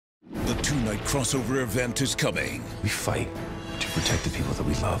two-night crossover event is coming. We fight to protect the people that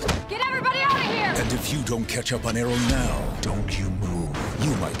we love. Get everybody out of here! And if you don't catch up on Arrow now, Don't you move.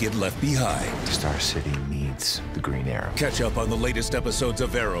 you might get left behind. Star City needs the Green Arrow. Catch up on the latest episodes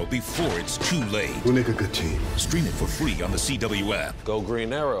of Arrow before it's too late. We make a good team. Stream it for free on the CW app. Go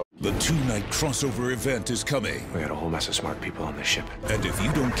Green Arrow. The two-night crossover event is coming. We got a whole mess of smart people on this ship. And if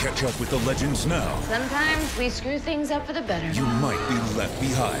you don't catch up with the legends now, Sometimes we screw things up for the better. you might be left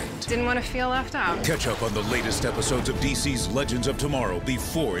behind. Didn't want to feel left out. Catch up on the latest episodes of DC's Legends of Tomorrow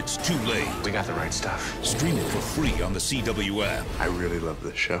before it's too late. We got the right stuff. Stream it for free on the CW app. I really love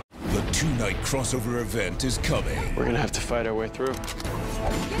this show. The two-night crossover event is coming. We're gonna have to fight our way through.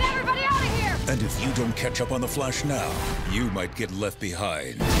 Get everybody out of here! And if you don't catch up on The Flash now, you might get left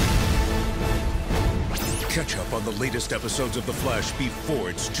behind. Catch up on the latest episodes of The Flash before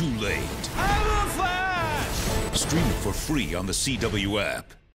it's too late. I'm the Flash! Stream it for free on the CW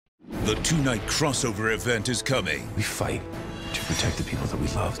app. The two-night crossover event is coming. We fight to protect the people that we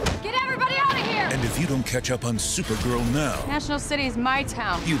love. Get everybody out of here! And if you don't catch up on Supergirl now, National City is my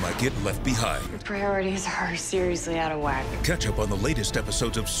town. you might get left behind. Your priorities are seriously out of whack. Catch up on the latest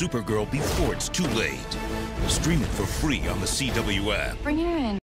episodes of Supergirl before it's too late. Stream it for free on the CW app. Bring her in.